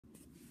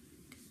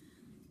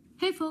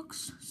Hey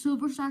folks,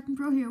 Silver Stacking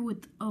Pro here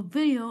with a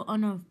video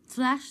on a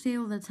flash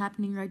sale that's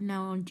happening right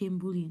now on Game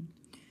Bullion.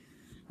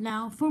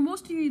 Now, for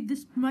most of you,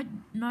 this might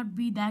not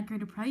be that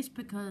great a price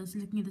because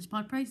looking at the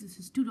spot price, this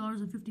is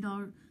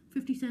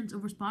 $2.50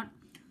 over spot.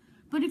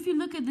 But if you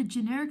look at the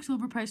generic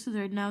silver prices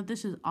right now,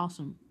 this is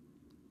awesome.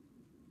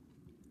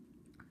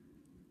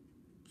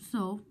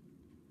 So,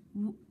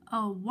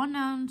 a 1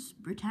 ounce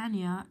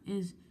Britannia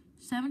is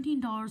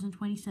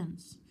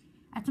 $17.20.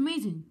 That's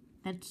amazing.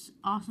 That's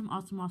awesome.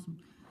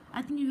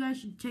 I think you guys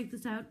should check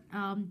this out.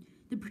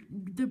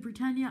 The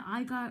Britannia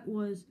I got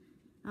was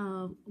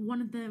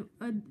one of them.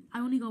 I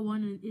only got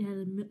one,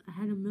 and it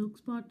had a milk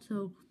spot,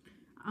 so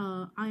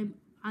I'm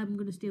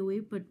gonna stay away.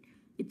 But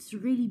it's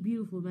really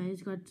beautiful, man.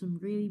 It's got some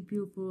really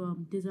beautiful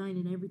design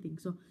and everything.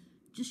 So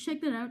just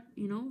check that out.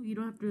 You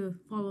don't have to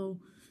follow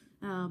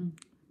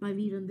my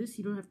lead on this.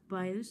 You don't have to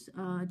buy this.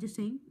 Just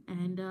saying.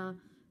 And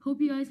hope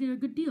you guys get a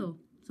good deal.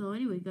 So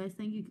anyway, guys,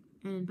 thank you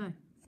and bye.